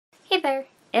there,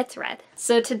 it's Red.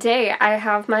 So today I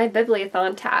have my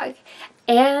Bibliothon tag,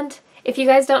 and if you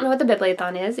guys don't know what the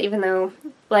Bibliothon is, even though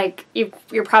like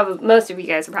most of you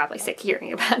guys are probably sick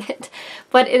hearing about it,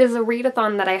 but it is a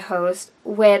readathon that I host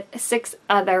with 6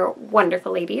 other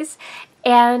wonderful ladies,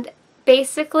 and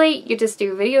basically you just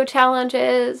do video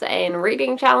challenges and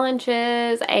reading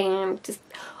challenges and just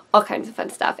all kinds of fun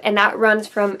stuff. And that runs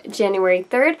from January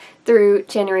 3rd through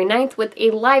January 9th with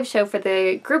a live show for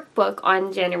the group book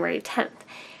on January 10th.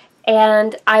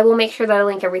 And I will make sure that I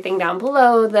link everything down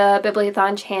below, the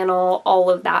Bibliothon channel, all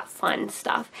of that fun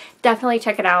stuff. Definitely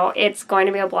check it out. It's going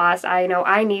to be a blast. I know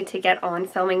I need to get on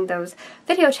filming those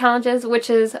video challenges, which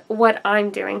is what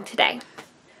I'm doing today.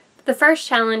 The first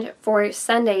challenge for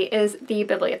Sunday is the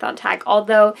Bibliothon tag.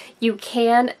 Although you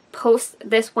can post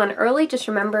this one early, just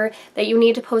remember that you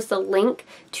need to post a link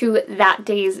to that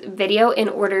day's video in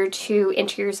order to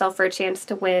enter yourself for a chance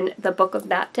to win the book of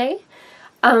that day.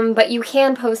 But you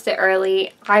can post it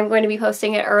early. I'm going to be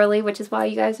posting it early, which is why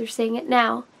you guys are seeing it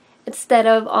now, instead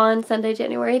of on Sunday,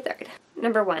 January 3rd.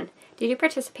 Number 1, did you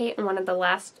participate in one of the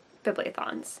last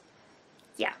Bibliothons?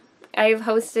 Yeah. I've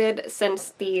hosted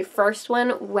since the first one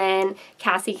when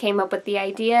Cassie came up with the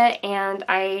idea, and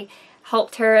I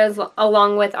helped her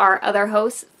along with our other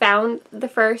hosts found the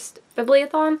first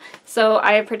Bibliothon, so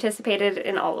I have participated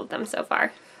in all of them so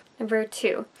far. Number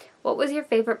 2, what was your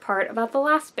favorite part about the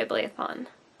last Bibliothon?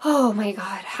 Oh my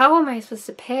god, how am I supposed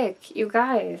to pick? You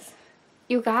guys.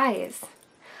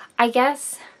 I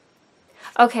guess,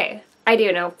 okay, I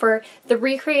do know. For the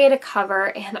recreate a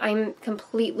cover, and I'm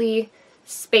completely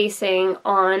spacing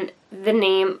on the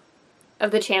name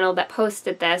of the channel that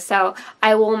posted this, so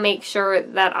I will make sure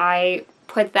that I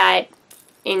put that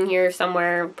in here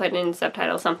somewhere, put in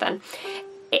subtitles, something.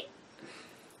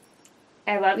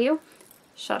 I love you.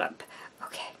 Shut up.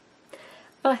 Okay.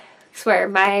 I swear,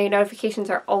 my notifications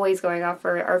are always going off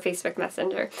for our Facebook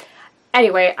Messenger.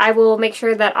 Anyway, I will make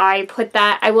sure that I put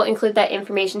that, I will include that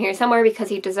information here somewhere because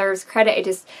he deserves credit. I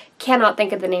just cannot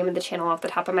think of the name of the channel off the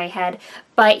top of my head.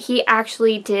 But he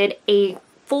actually did a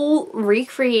full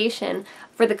recreation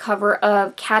for the cover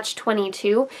of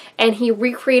Catch-22, and he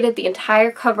recreated the entire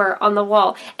cover on the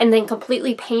wall and then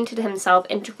completely painted himself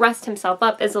and dressed himself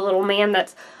up as a little man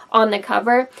that's on the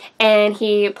cover, and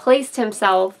he placed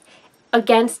himself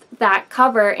against that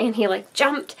cover and he like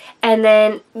jumped, and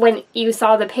then when you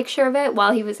saw the picture of it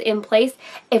while he was in place,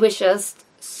 it was just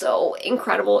so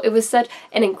incredible. It was such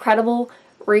an incredible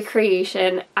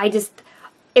recreation.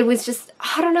 It was just,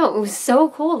 I don't know, it was so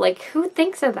cool. Like, who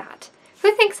thinks of that?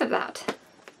 Who thinks of that?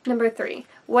 Number 3,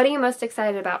 what are you most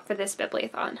excited about for this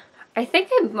Bibliothon? I think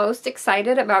I'm most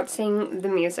excited about seeing the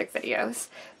music videos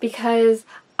because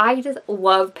I just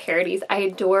love parodies. I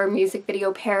adore music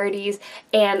video parodies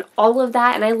and all of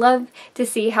that, and I love to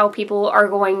see how people are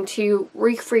going to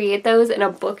recreate those in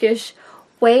a bookish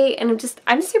way, and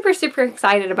I'm super, super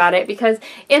excited about it because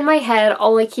in my head,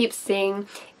 all I keep seeing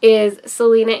is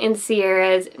Selena and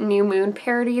Sierra's New Moon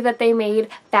parody that they made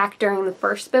back during the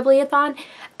first Bibliothon,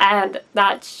 and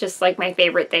that's just like my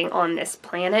favorite thing on this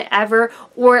planet ever.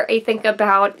 Or I think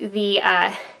about the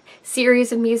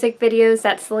series of music videos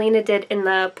that Selena did in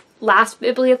the last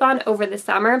Bibliothon over the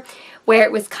summer, where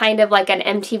it was kind of like an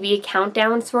MTV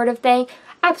countdown sort of thing.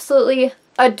 Absolutely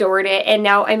adored it, and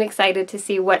now I'm excited to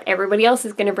see what everybody else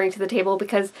is going to bring to the table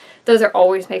because those are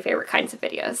always my favorite kinds of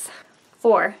videos.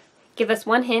 4, give us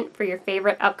one hint for your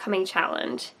favorite upcoming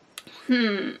challenge.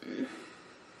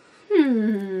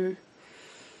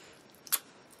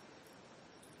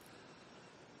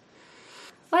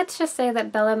 Let's just say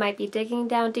that Bella might be digging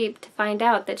down deep to find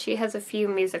out that she has a few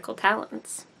musical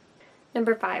talents.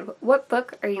 Number 5, what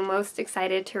book are you most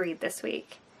excited to read this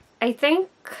week? I think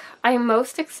I'm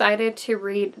most excited to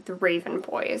read The Raven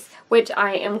Boys, which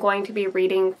I am going to be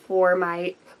reading for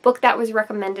my book that was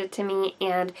recommended to me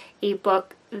and a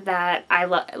book that I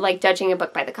like judging a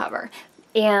book by the cover.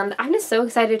 And I'm just so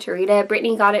excited to read it.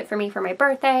 Brittany got it for me for my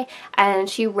birthday, and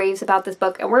she raves about this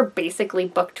book, and we're basically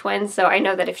book twins, so I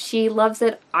know that if she loves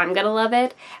it, I'm gonna love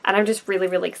it, and I'm just really,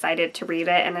 really excited to read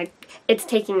it, and it's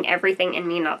taking everything in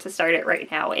me not to start it right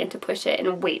now and to push it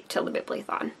and wait till the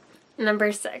Bibliothon.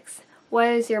 Number 6, what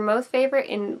is your most favorite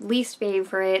and least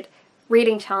favorite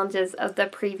reading challenges of the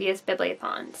previous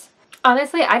Bibliothons?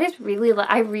 Honestly, I really,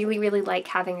 really like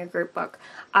having a group book.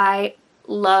 I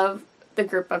love the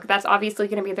group book. That's obviously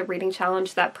going to be the reading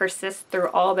challenge that persists through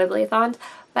all Bibliothons,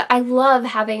 but I love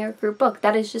having a group book.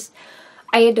 That is just,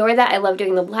 I adore that. I love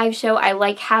doing the live show. I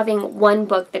like having one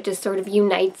book that just sort of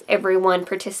unites everyone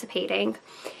participating.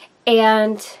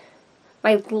 And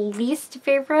my least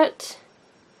favorite,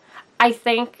 I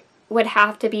think would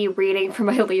have to be reading for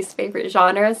my least favorite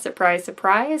genre, surprise,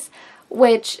 surprise,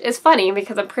 which is funny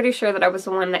because I'm pretty sure that I was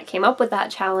the one that came up with that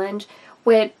challenge,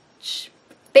 which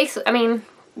basically, I mean,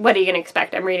 what are you going to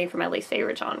expect? I'm reading for my least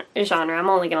favorite genre. I'm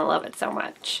only going to love it so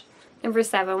much. Number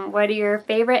 7, what are your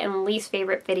favorite and least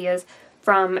favorite videos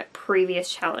from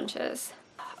previous challenges?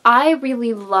 I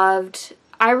really liked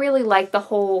the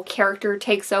whole character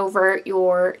takes over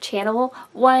your channel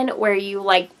one, where you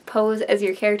like pose as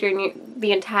your character in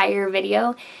the entire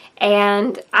video.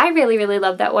 And I really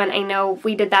loved that one. I know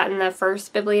we did that in the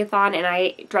first Bibliothon, and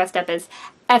I dressed up as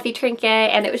Effie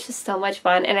Trinket, and it was just so much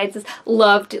fun. And I just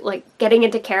loved like getting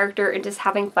into character and just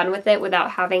having fun with it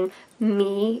without having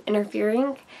me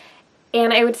interfering.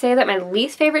 And I would say that my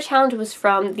least favorite challenge was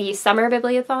from the summer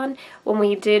Bibliothon when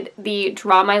we did the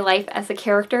Draw My Life as a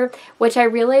Character, which I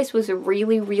realized was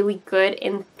really good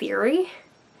in theory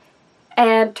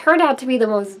and turned out to be the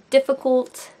most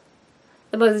difficult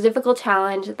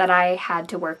challenge that I had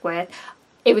to work with.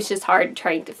 It was just hard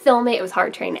trying to film it. It was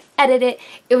hard trying to edit it.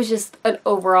 It was just an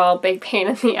overall big pain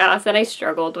in the ass, and I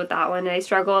struggled with that one. And I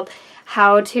struggled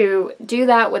how to do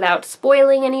that without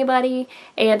spoiling anybody,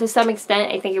 and to some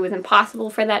extent I think it was impossible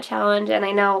for that challenge. And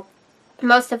I know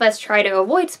most of us try to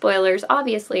avoid spoilers,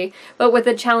 obviously, but with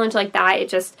a challenge like that, it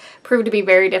just proved to be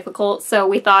very difficult. So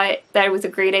we thought that it was a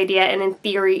great idea, and in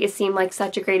theory it seemed like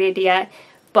such a great idea,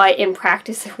 but in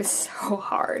practice it was so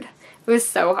hard. It was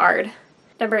so hard.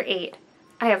 Number 8.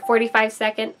 I have 45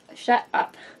 seconds. Shut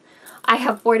up. I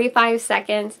have 45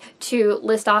 seconds to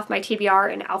list off my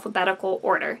TBR in alphabetical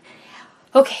order.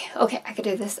 Okay, I can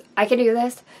do this. I can do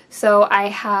this. So I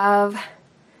have,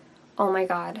 oh my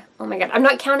god. I'm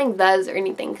not counting thes or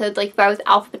anything, because like if I was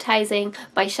alphabetizing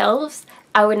my shelves,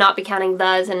 I would not be counting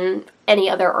thes and any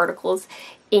other articles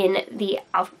in the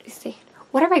alphabet.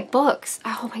 What are my books?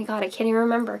 Oh my god, I can't even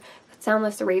remember.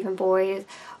 Soundless, The Raven Boys.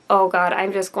 Oh god,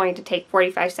 I'm just going to take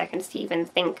 45 seconds to even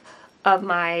think of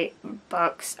my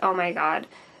books. Oh my god.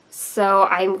 So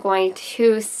I'm going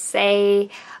to say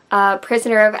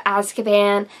Prisoner of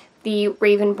Azkaban, The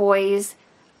Raven Boys,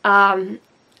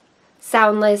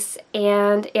 Soundless,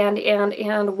 and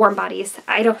Warm Bodies.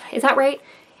 Is that right?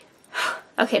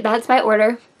 Okay, that's my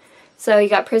order. So you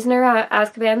got Prisoner of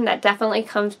Azkaban, that definitely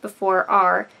comes before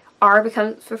R. R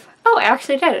becomes, oh, I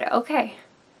actually did it, okay.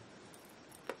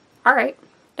 Alright.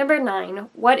 Number 9,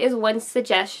 what is one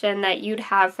suggestion that you'd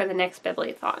have for the next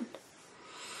Bibliothon?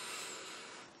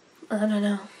 I don't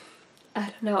know.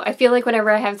 I feel like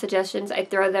whenever I have suggestions, I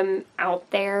throw them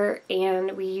out there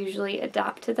and we usually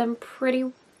adapt to them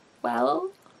pretty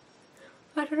well.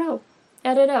 I don't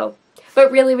know. But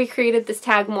really, we created this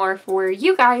tag more for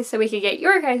you guys so we could get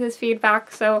your guys'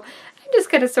 feedback. So I'm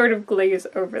just going to sort of glaze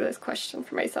over this question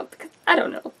for myself because I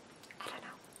don't know.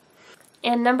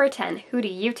 And number 10, who do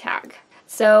you tag?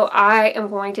 So I am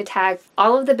going to tag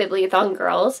all of the Bibliothon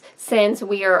girls. Since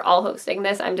we are all hosting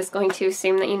this, I'm just going to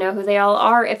assume that you know who they all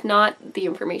are. If not, the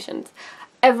information's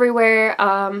everywhere.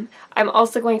 I'm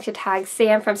also going to tag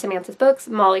Sam from Samantha's Books,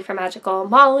 Molly from Magical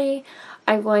Molly.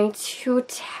 I'm going to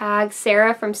tag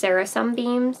Sarah from Sarah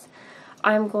Sunbeams.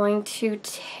 I'm going to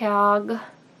tag...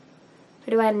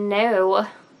 Who do I know?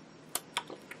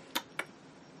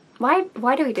 Why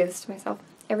do we do this to myself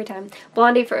every time?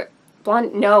 Chloe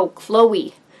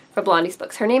from Blondie's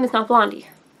Books. Her name is not Blondie.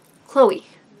 Chloe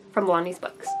from Blondie's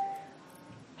Books.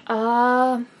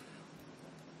 I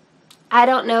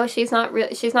don't know. She's not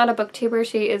a booktuber.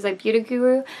 She is a beauty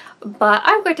guru, but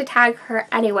I'm going to tag her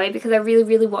anyway because I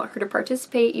really want her to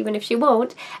participate, even if she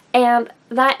won't. And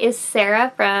that is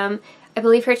Sarah from, I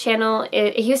believe her channel,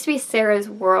 it used to be Sarah's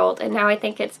World, and now I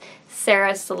think it's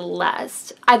Sarah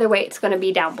Celeste. Either way, it's going to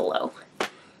be down below.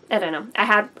 I don't know. I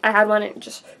had one and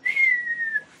just...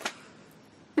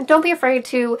 Don't be afraid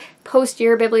to post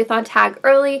your Bibliothon tag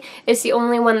early. It's the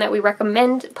only one that we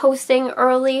recommend posting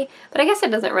early, but I guess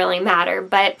it doesn't really matter.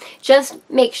 But just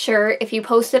make sure if you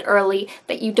post it early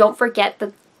that you don't forget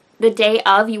the day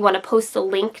of. You want to post the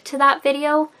link to that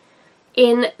video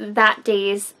in that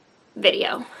day's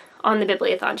video on the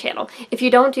Bibliothon channel. If you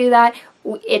don't do that,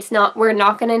 we're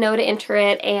not going to know to enter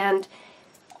it and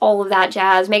all of that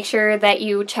jazz. Make sure that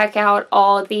you check out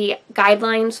all the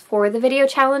guidelines for the video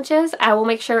challenges. I will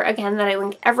make sure again that I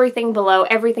link everything below,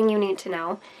 everything you need to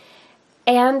know.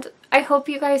 And I hope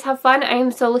you guys have fun. I am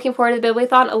so looking forward to the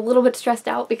Bibliothon. A little bit stressed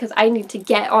out because I need to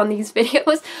get on these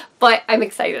videos, but I'm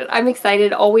excited.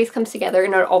 It always comes together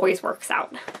and it always works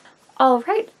out.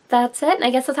 Alright, that's it. And I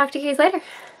guess I'll talk to you guys later.